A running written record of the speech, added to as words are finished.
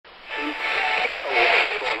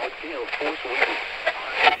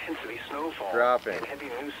Dropping.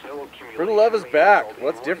 For the Love is back.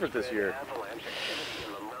 What's different this year?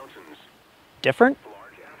 Different?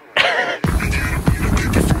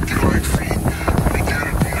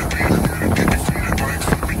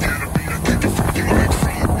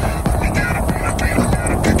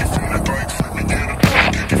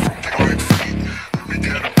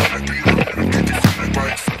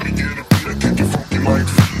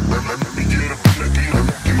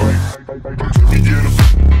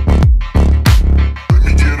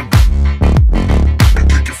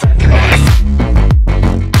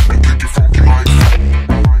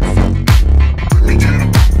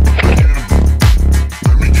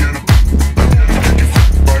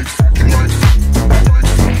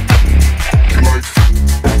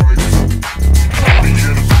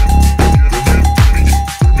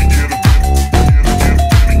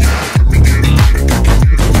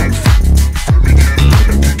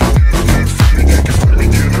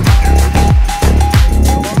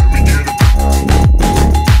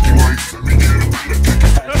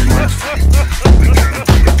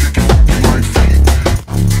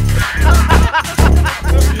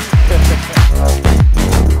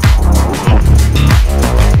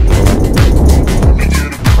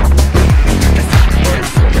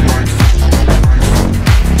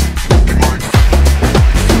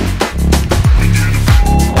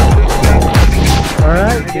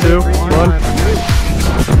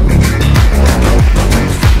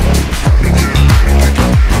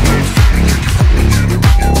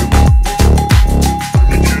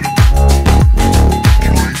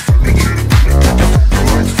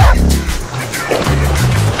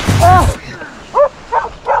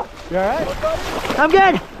 You alright? I'm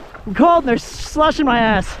good. I'm cold and there's slush in my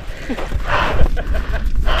ass.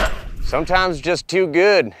 Sometimes just too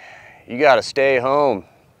good. You gotta stay home.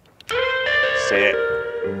 Sit.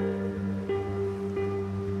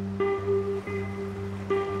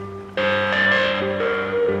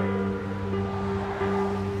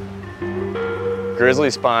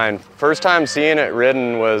 Grizzly spine. First time seeing it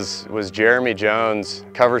ridden was Jeremy Jones.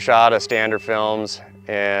 Cover shot of Standard Films,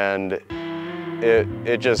 and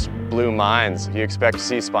it just blew minds. You expect to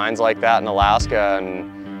see spines like that in Alaska,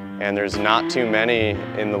 and there's not too many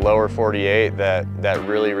in the lower 48 that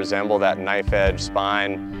really resemble that knife edge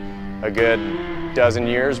spine. A good dozen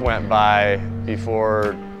years went by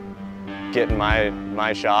before getting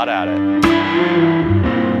my shot at it.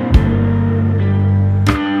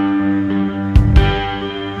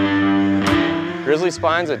 Grizzly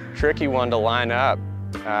spine's a tricky one to line up.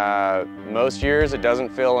 Most years it doesn't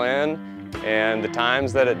fill in, and the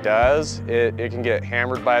times that it does, it can get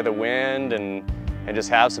hammered by the wind and just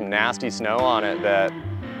have some nasty snow on it that,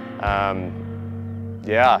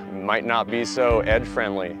 yeah, might not be so edge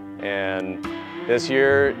friendly. And this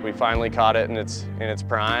year we finally caught it in its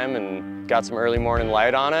prime and got some early morning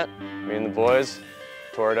light on it. Me and the boys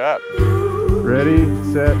tore it up. Ready,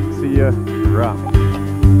 set, see ya, drop.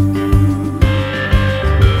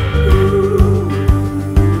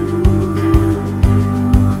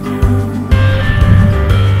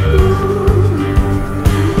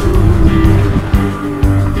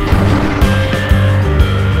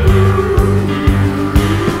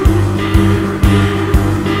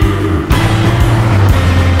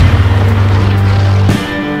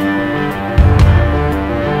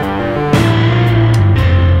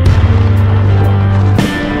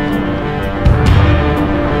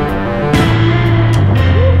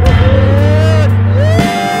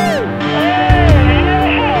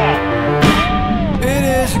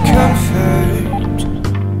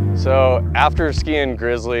 After skiing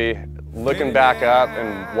Grizzly, looking back up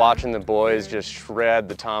and watching the boys just shred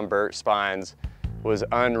the Tom Burt spines was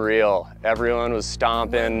unreal. Everyone was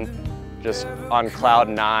stomping, just on cloud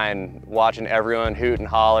 9, watching everyone hoot and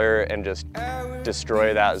holler and just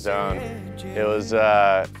destroy that zone. It was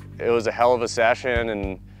a hell of a session,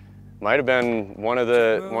 and might have been one of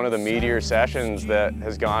the meatier sessions that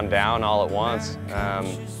has gone down all at once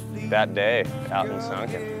that day out in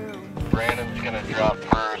Sunken. Brandon's gonna drop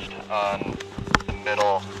first on the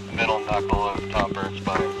middle knuckle of Tom Burt's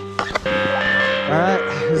spine. All right,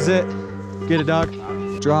 this is it. Get it, dog.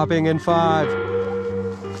 Dropping in 5.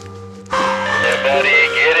 Yeah, buddy,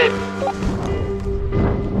 get it.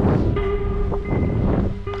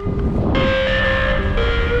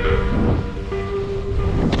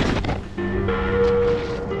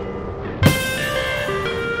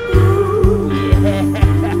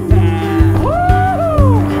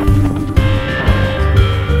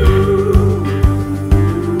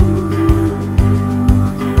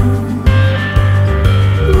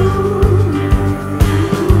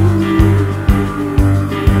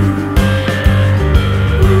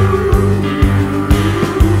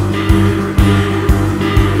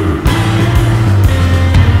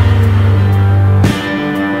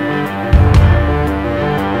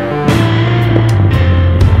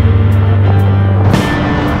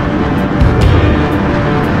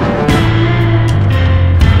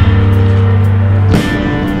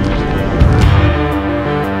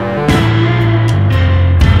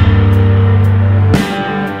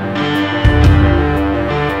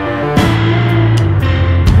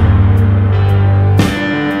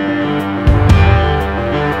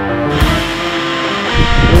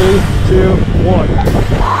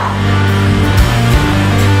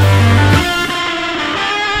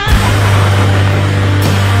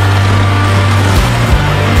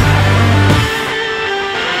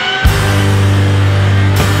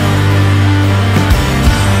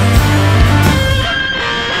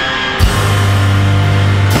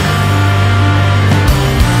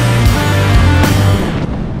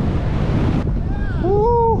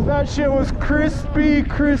 shit was crispy,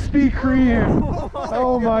 crispy Kreme.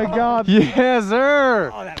 Oh my God. Yes,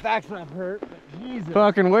 sir. Oh, that back flap hurt. Jesus.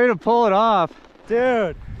 Fucking way to pull it off.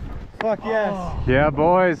 Dude. Fuck yes. Yeah,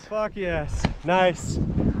 boys. Fuck yes. Nice.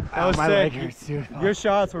 That was sick. Your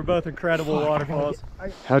shots were both incredible waterfalls.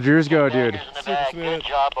 How'd yours go, dude? Super smooth. Good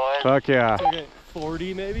job, boys. Fuck yeah. Took it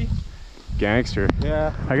 40 maybe? Gangster.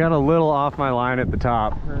 Yeah. I got a little off my line at the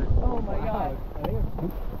top. Oh my God.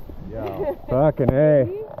 Fucking A.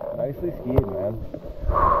 Nicely skied, man.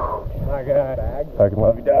 My God. Fucking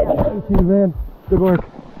love you, Doug. Thank you, man. Good work.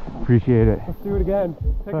 Appreciate it. Let's do it again.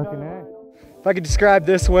 Fucking A. If I could describe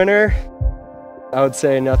this winter, I would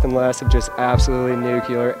say nothing less of just absolutely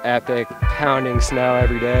nuclear, epic, pounding snow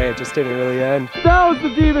every day. It just didn't really end. That was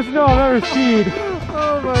the deepest snow I've ever skied.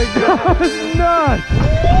 Oh my God. That was nuts.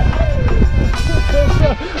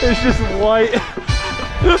 It's just white.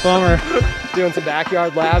 Bummer. Doing some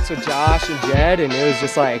backyard laps with Josh and Jed, and it was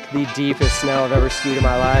just like the deepest snow I've ever skied in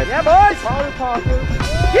my life. Yeah, boys!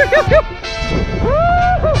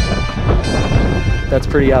 That's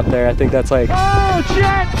pretty up there. I think that's like, Oh shit!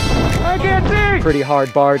 I can't see! pretty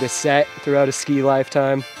hard bar to set throughout a ski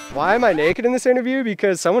lifetime. Why am I naked in this interview?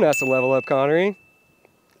 Because someone has to level up Connery.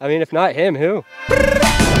 I mean, if not him, who?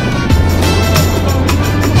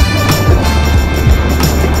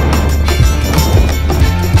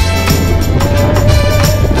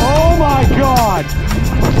 Oh my God!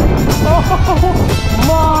 Oh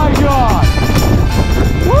my God!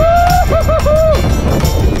 Woo-hoo-hoo-hoo!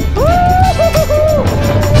 Woo-hoo-hoo-hoo!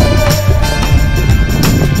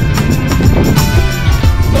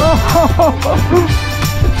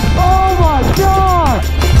 Oh my God!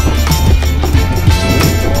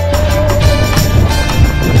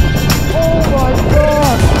 Oh my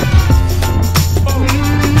God!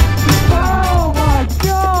 Oh my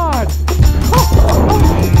God!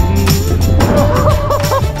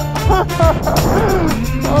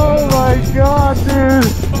 Oh my God, dude!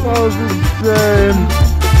 That was insane.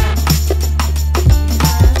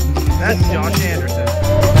 That's Josh Anderson.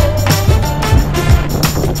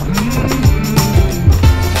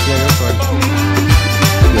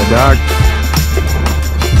 Yeah, dog.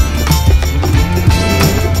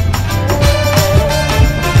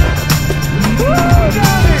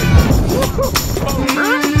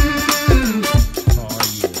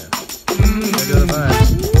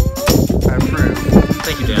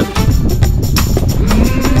 Thank you, Dan.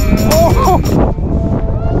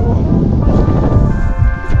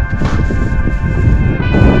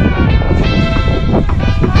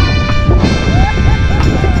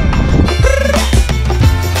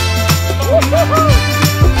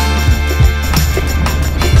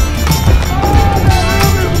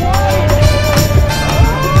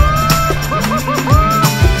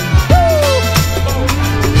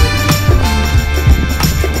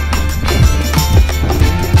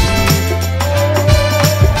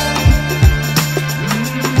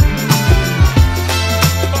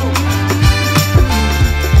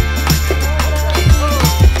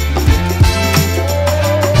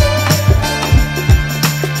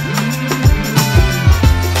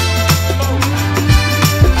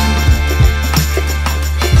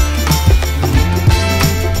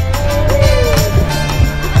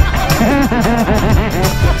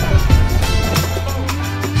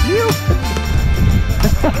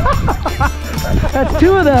 That's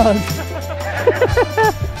two of those.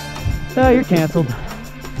 Oh, you're canceled.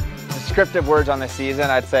 Descriptive words on the season,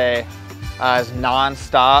 I'd say is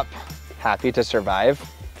non-stop, happy to survive,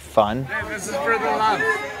 fun. Hey, this is for the love.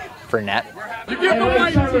 For net. You get the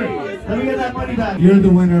right Let me get that money back. You're the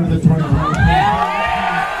winner of the 2020.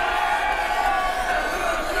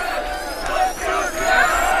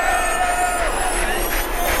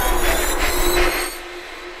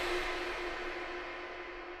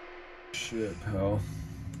 Shit, pal.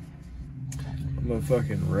 I'm a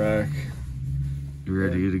fucking wreck. You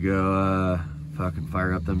ready to go fucking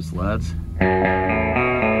fire up them sleds?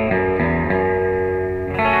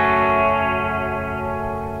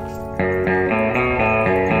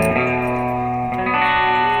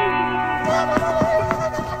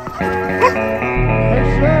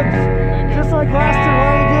 Just like last time, why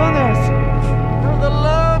are you doing this? For the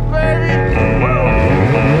love, baby!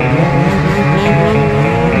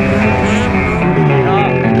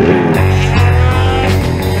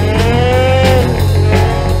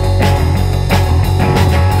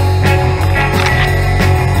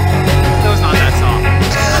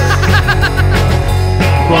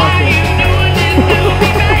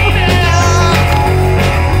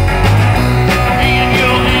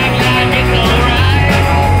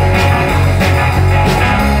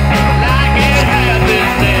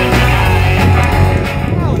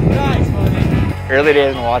 early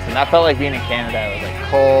days in Watson, that felt like being in Canada. It was like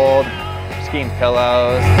cold, skiing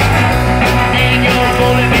pillows.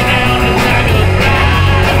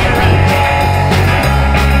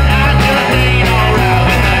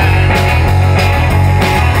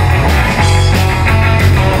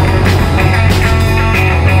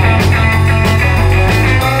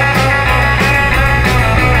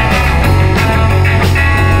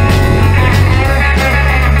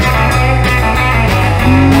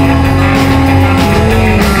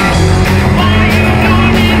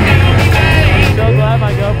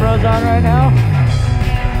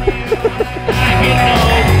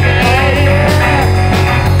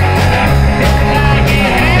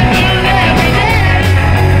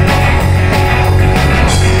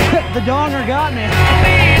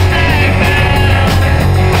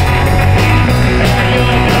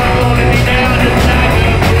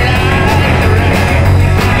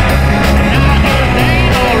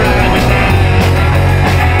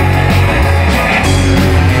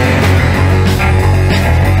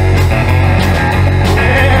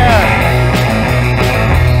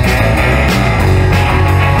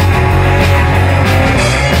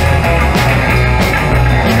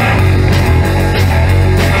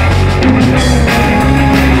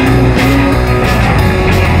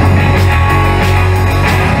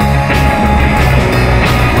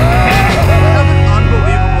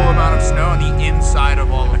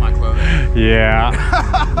 Yeah.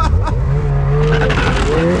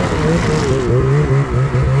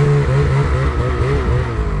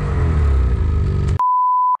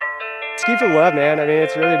 Ski for love, man. I mean,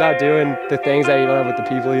 it's really about doing the things that you love with the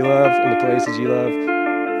people you love and the places you love.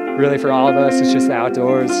 Really, for all of us, it's just the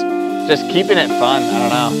outdoors. Just keeping it fun. I don't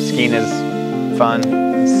know. Skiing is fun.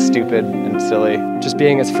 It's stupid and silly. Just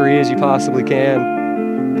being as free as you possibly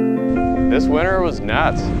can. This winter was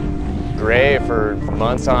nuts. Gray for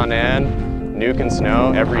months on end, nuking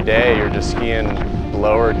snow. Every day you're just skiing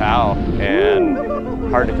lower Tahoe, and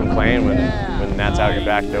hard to complain when that's out your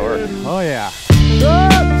back door. Oh yeah.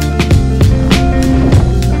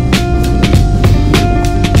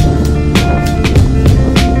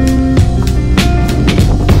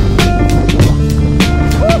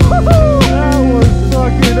 That was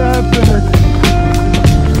fucking epic.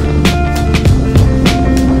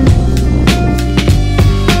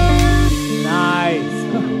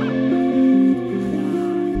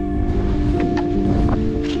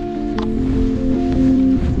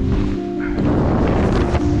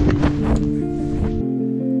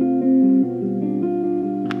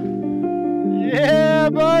 Yeah,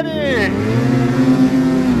 buddy!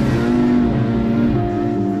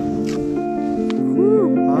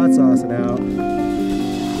 Hot saucing out.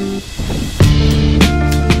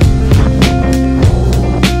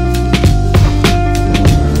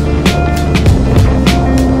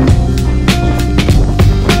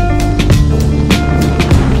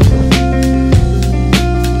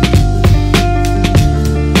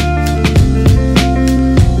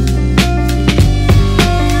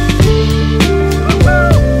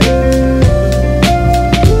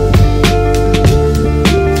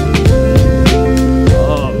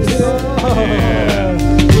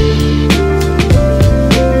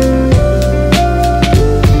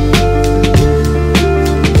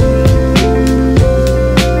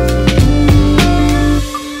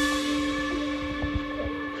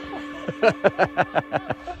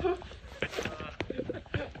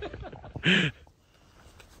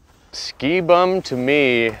 Ski bum to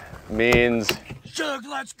me means Chug,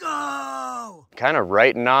 let's go! kind of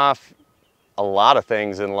writing off a lot of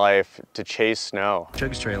things in life to chase snow.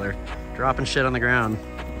 Chug's trailer, dropping shit on the ground.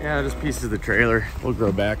 Yeah, just pieces of the trailer. We'll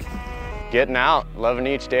grow back. Getting out, loving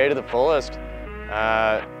each day to the fullest.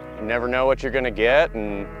 You never know what you're gonna get,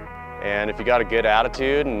 and if you got a good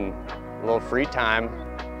attitude and a little free time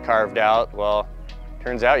carved out, well,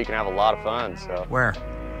 turns out you can have a lot of fun, so. Where?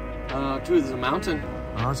 To the mountain.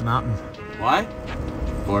 Oh, it's a mountain. Why?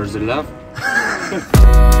 For the love.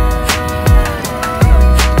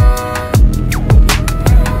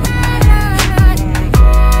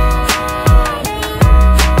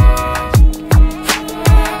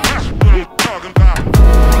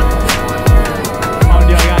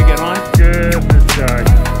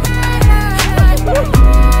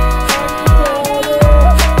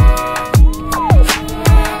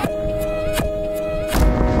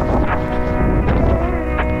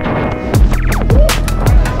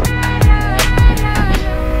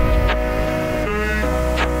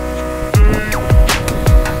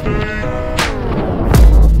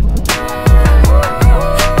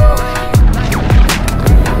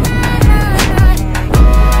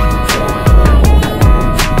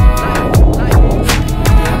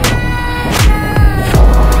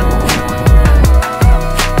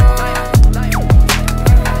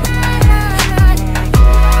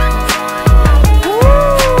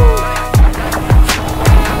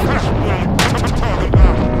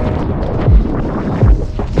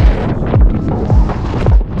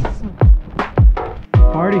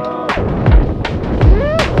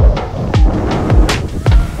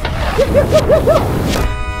 Jesus.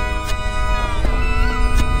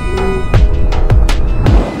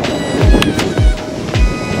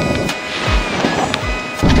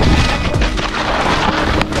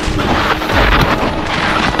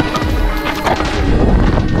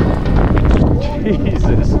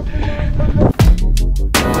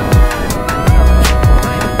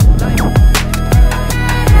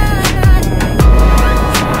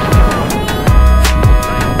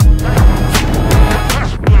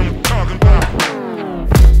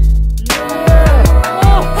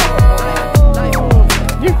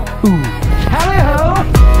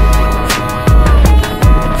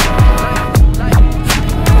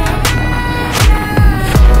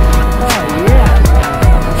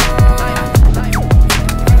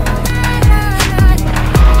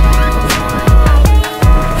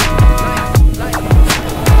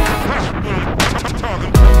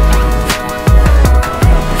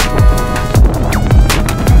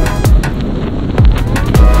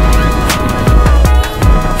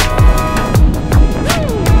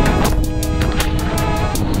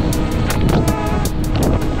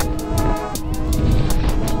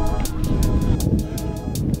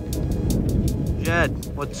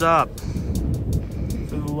 What's up?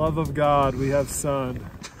 For the love of God, we have sun.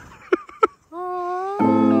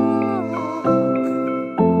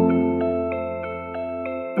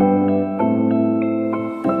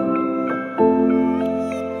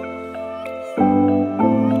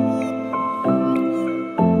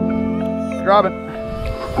 Robin.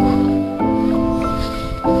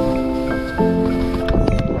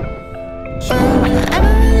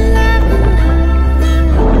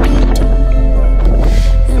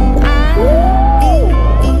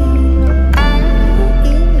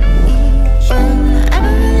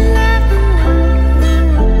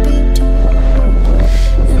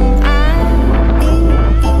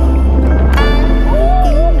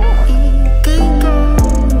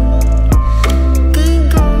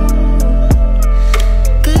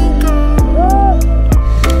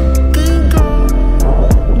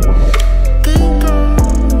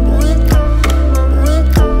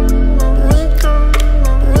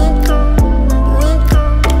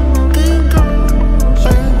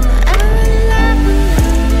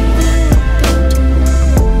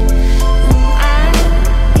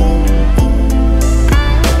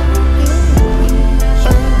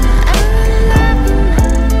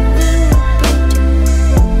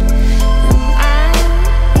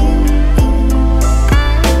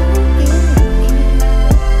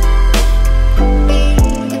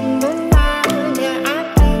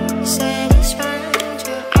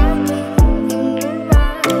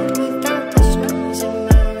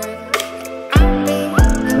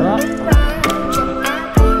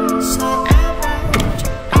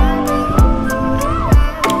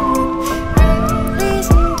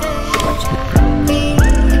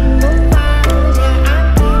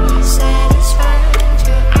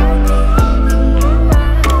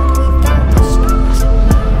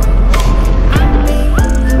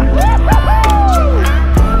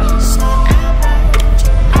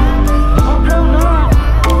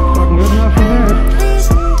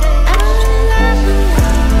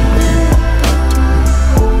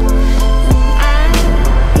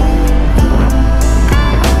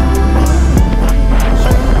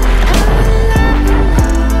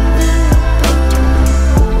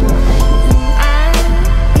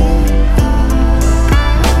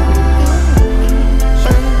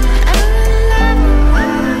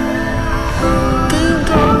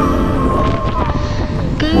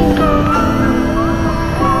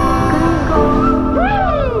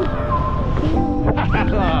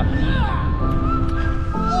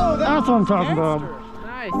 That's what I'm talking about.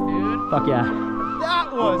 Nice, dude. Fuck yeah.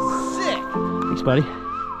 That was sick. Thanks, buddy.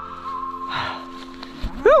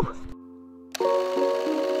 Woo!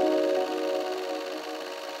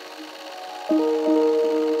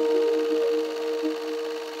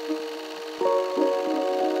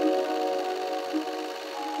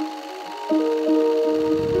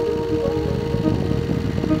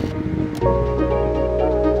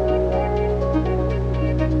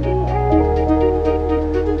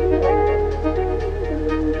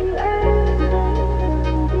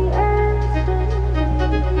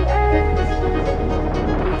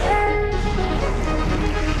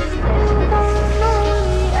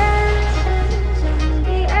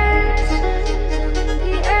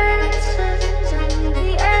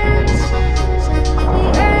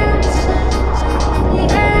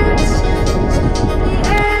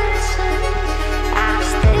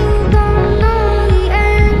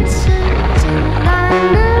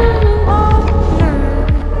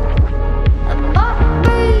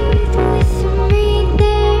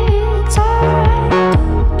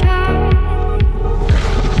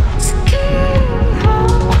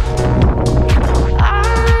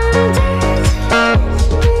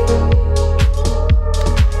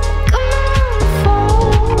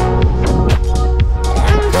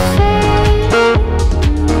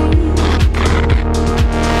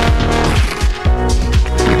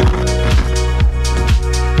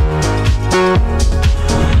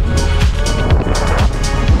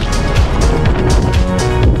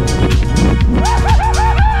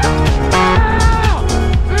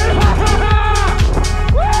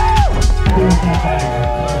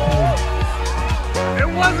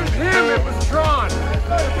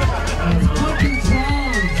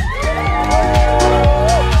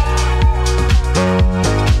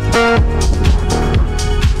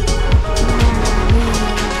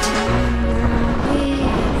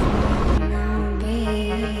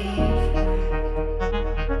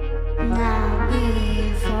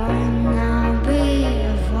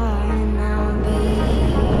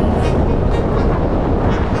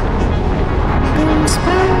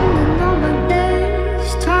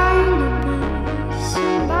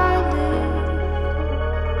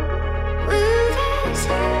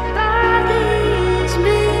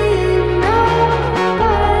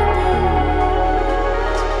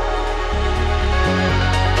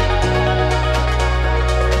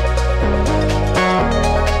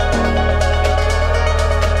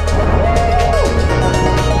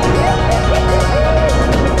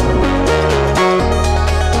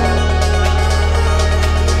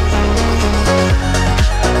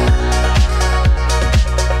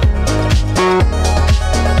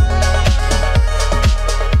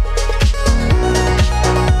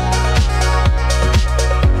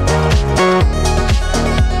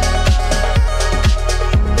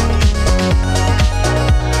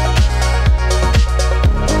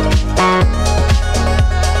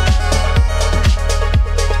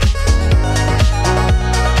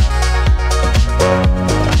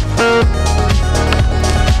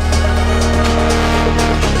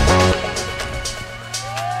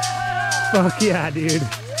 Fuck yeah, dude.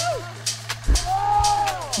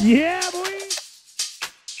 Yeah, boy.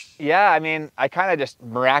 Yeah, I mean, I kind of just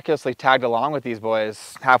miraculously tagged along with these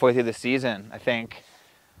boys halfway through the season. I think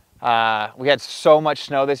we had so much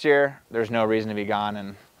snow this year, there's no reason to be gone,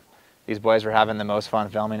 and these boys were having the most fun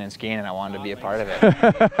filming and skiing, and I wanted to be a part of it.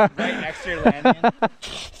 Right next to your landing.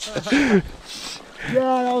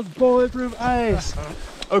 Yeah, that was bulletproof ice.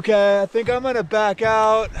 Okay, I think I'm gonna back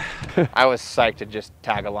out. I was psyched to just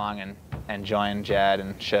tag along and join Jed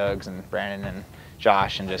and Shugs and Brandon and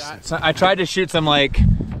Josh and just... So I tried to shoot some like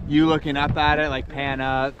you looking up at it, like pan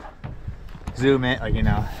up, zoom in, like, you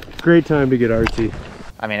know. Great time to get artsy.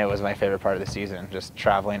 I mean, it was my favorite part of the season, just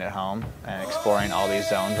traveling at home and exploring all these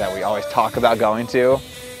zones that we always talk about going to,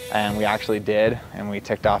 and we actually did, and we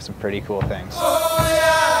ticked off some pretty cool things.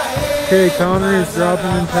 Okay, Connor is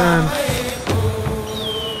dropping in time.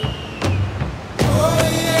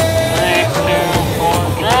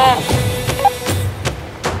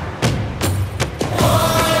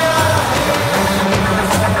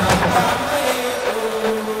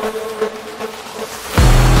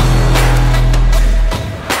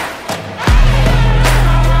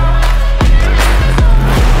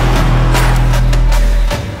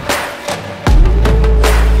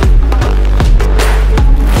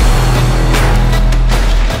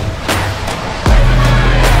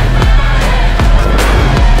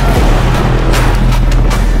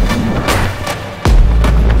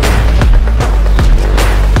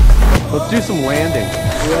 Do some landing.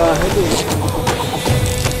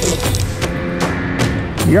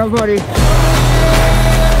 Yeah, buddy.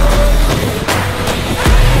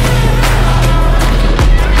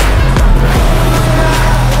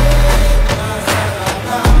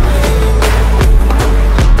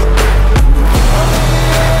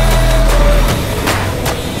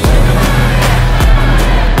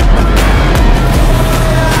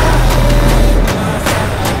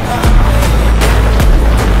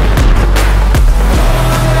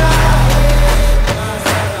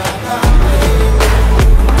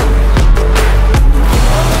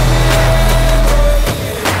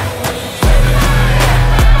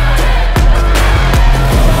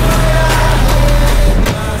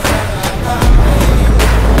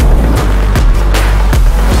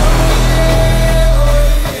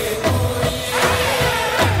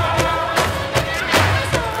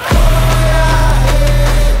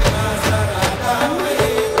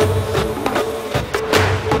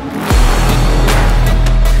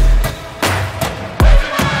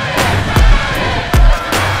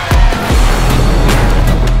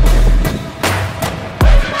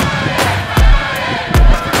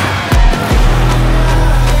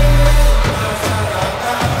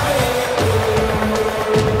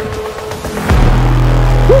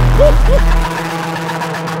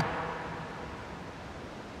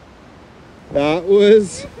 That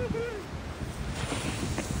was...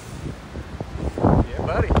 Yeah,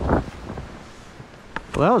 buddy.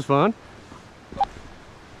 Well, that was fun. That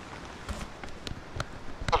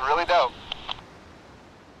was really dope.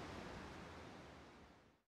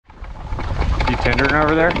 You tendering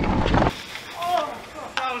over there? Oh,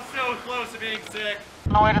 that was so close to being sick.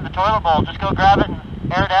 On the way to the toilet bowl, just go grab it and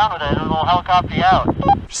air down with it. It'll helicopter you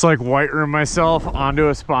out. Just like white room myself onto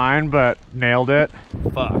a spine, but nailed it.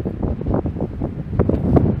 Fuck.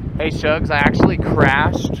 Hey Shugs, I actually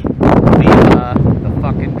crashed the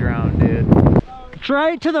fucking drone, dude.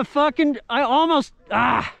 Straight to the fucking, I almost,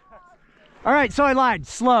 All right, so I lied,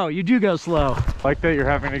 slow, you do go slow. Like that you're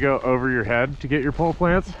having to go over your head to get your pole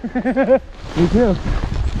plants? Me too.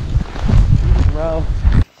 Bro.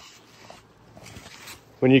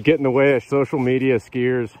 When you get in the way of social media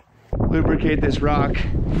skiers. Lubricate this rock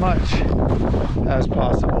much as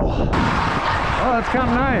possible. Oh, that's kind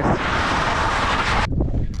of nice.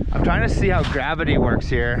 I'm trying to see how gravity works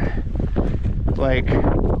here. Like,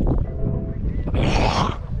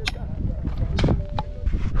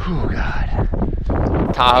 oh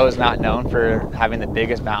God. Tahoe is not known for having the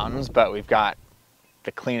biggest mountains, but we've got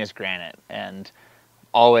the cleanest granite, and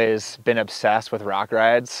always been obsessed with rock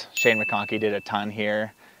rides. Shane McConkey did a ton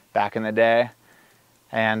here back in the day.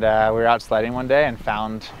 And we were out sledding one day and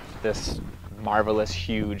found this marvelous,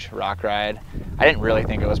 huge rock ride. I didn't really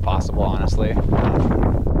think it was possible, honestly.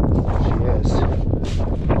 She is.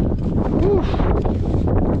 Whew.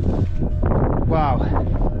 Wow.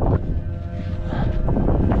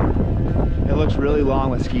 It looks really long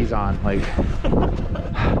with skis on. Like,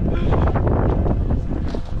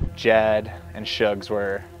 Jed and Shugs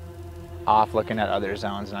were off looking at other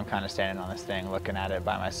zones, and I'm kind of standing on this thing looking at it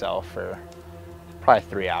by myself for probably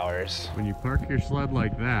 3 hours. When you park your sled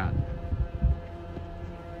like that,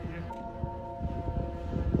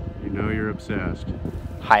 you know you're obsessed.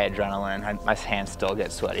 High adrenaline. My hands still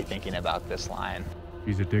get sweaty thinking about this line.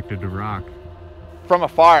 He's addicted to rock. From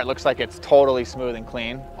afar, it looks like it's totally smooth and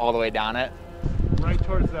clean all the way down it. Right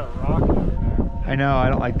towards that rock down there. I know, I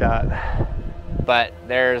don't like that. But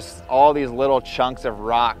there's all these little chunks of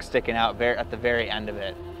rock sticking out at the very end of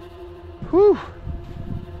it. Whew.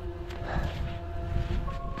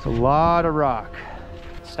 It's a lot of rock.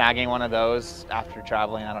 Snagging one of those after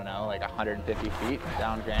traveling, I don't know, like 150 feet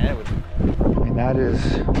down granite would, that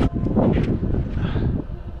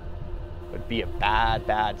would be a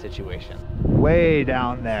bad situation. Way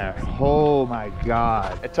down there. Oh my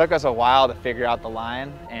God. It took us a while to figure out the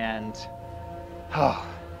line, and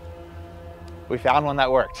we found one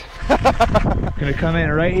that worked. Gonna come in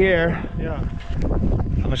right here. Yeah.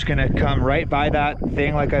 I'm just gonna come right by that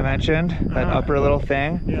thing like I mentioned, that upper little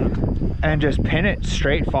thing, and just pin it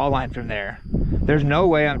straight fall line from there. There's no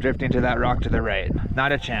way I'm drifting to that rock to the right.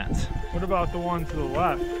 Not a chance. What about the one to the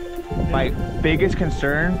left? My biggest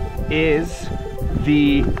concern is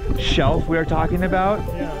the shelf we were talking about,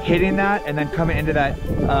 hitting that and then coming into that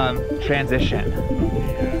transition.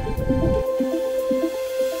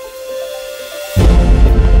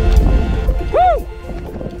 Woo!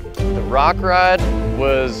 The rock ride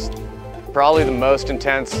was probably the most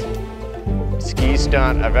intense ski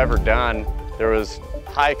stunt I've ever done. There was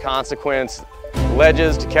high consequence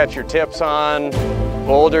ledges to catch your tips on,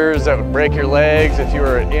 boulders that would break your legs if you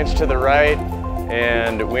were an inch to the right,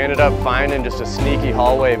 and we ended up finding just a sneaky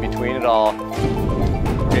hallway between it all.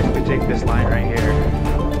 Basically take this line right here.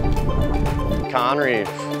 Connery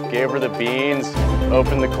gave her the beans,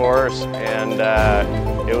 opened the course, and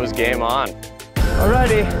it was game on.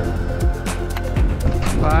 Alrighty.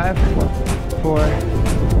 5, 4,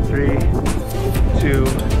 3, 2,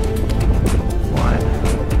 1.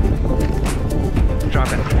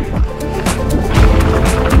 Drop it.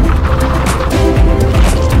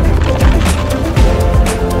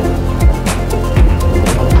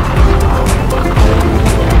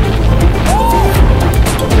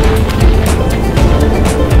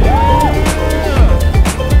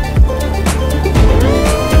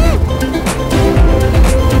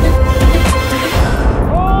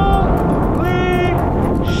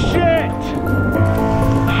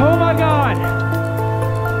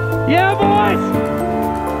 Yeah, boys!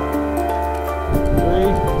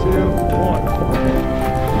 3, 2, 1.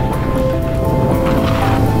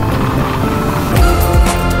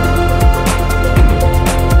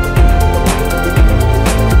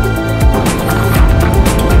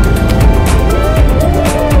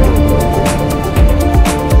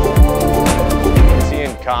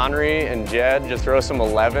 Seeing Connery and Jed just throw some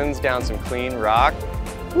 11s down some clean rock,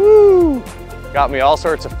 woo! Got me all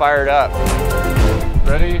sorts of fired up.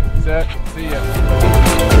 Ready, set, see ya.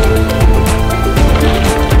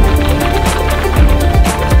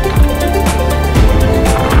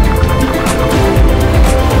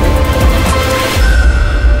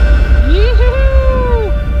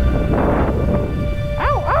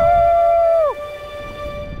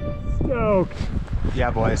 Stoked. Yeah,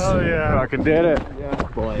 boys. Oh yeah. Fucking did it. Yeah.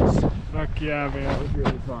 Boys. Fuck yeah, man. It was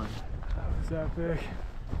really fun. That was epic.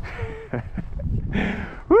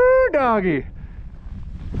 Woo, doggy.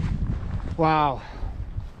 Wow.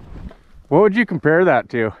 What would you compare that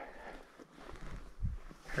to?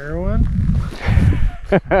 Heroin?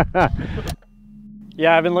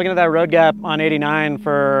 Yeah, I've been looking at that road gap on 89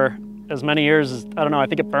 for as many years as, I don't know, I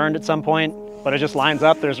think it burned at some point, but it just lines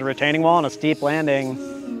up. There's a retaining wall and a steep landing.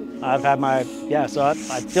 I've had my, yeah, so I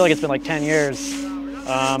feel like it's been like 10 years.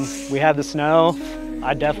 We had the snow.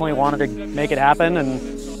 I definitely wanted to make it happen, and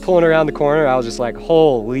pulling around the corner, I was just like,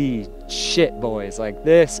 holy shit, boys. Like,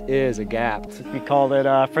 this is a gap. we called it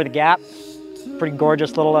For the Gap. Pretty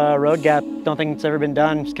gorgeous little road gap. Don't think it's ever been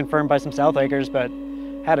done. It's confirmed by some South Lakers, but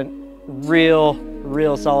had a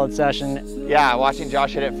real solid session. Yeah, watching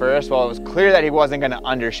Josh hit it first, well, it was clear that he wasn't going to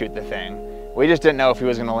undershoot the thing. We just didn't know if he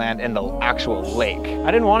was going to land in the actual lake.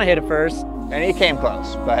 I didn't want to hit it first. And he came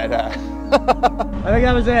close, but I think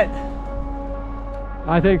that was it.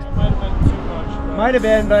 I think Might have been too much. Might have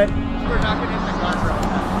been, but we're not going to hit the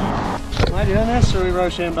guardrail. am I doing this or are we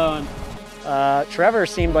Rochambeauing? Trevor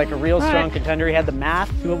seemed like a real strong contender. He had the math.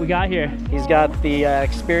 see what we got here. He's got the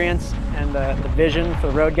experience and the vision for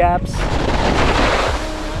the road gaps.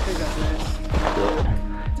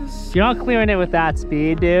 You're not clearing it with that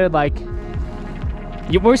speed, dude. Like,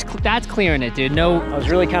 that's clearing it, dude. No. I was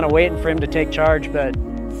really kind of waiting for him to take charge, but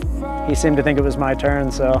he seemed to think it was my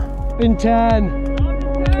turn, so. In 10.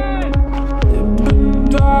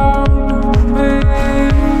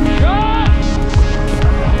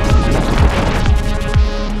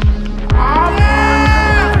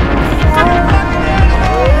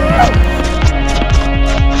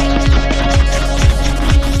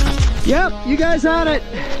 Yep, you guys had it.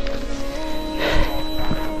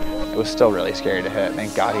 It was still really scary to hit.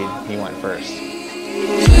 Thank God he went first.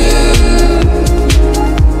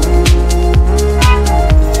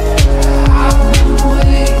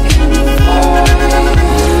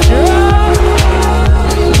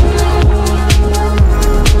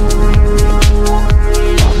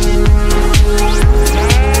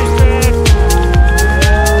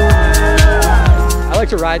 I like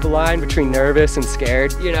to ride the line between nervous and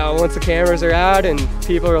scared. You know, once the cameras are out and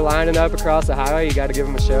people are lining up across the highway, you got to give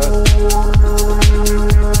them a show.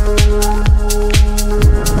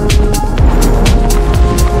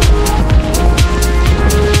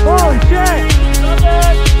 Holy shit!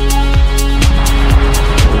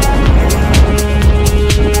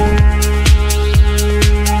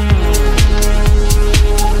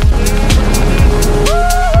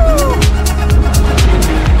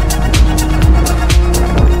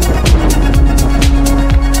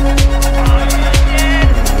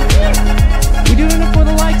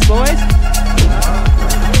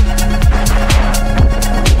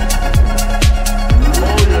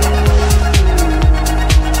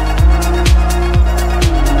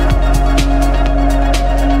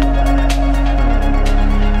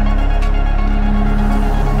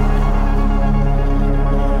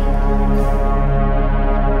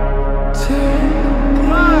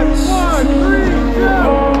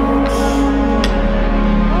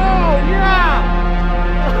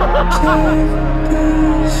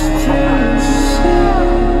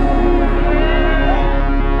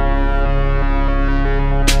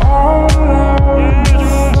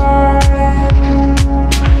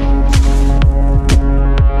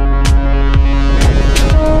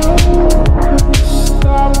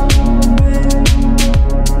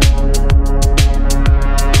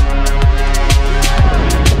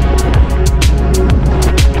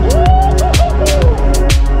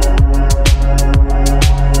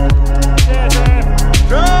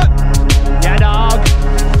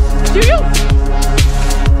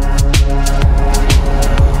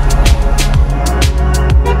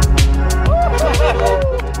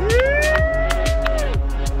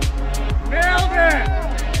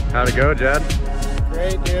 How'd it go, Jed?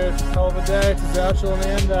 Great, dude. Hell of a day. It's a Satchel and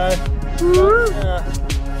Andai.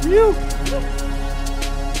 Yeah.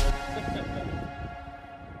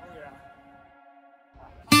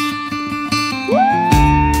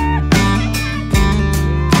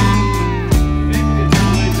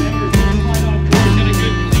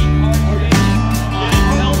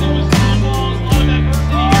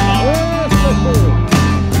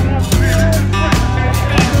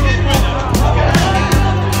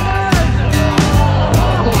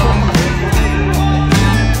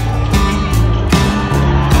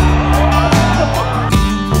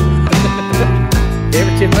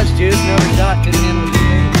 Too much juice, no shot, didn't handle it.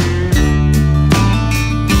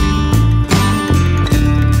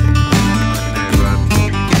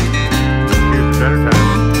 Here's better time.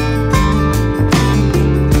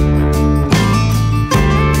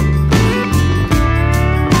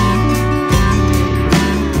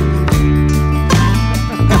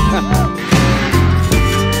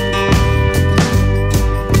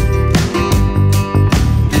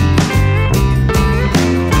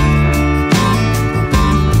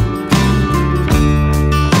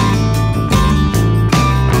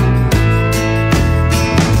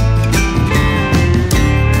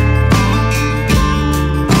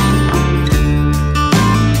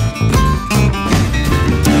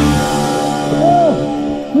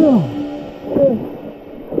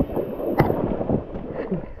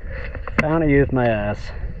 Found a youth my ass.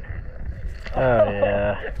 Oh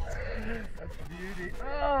yeah.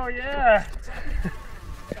 Oh yeah.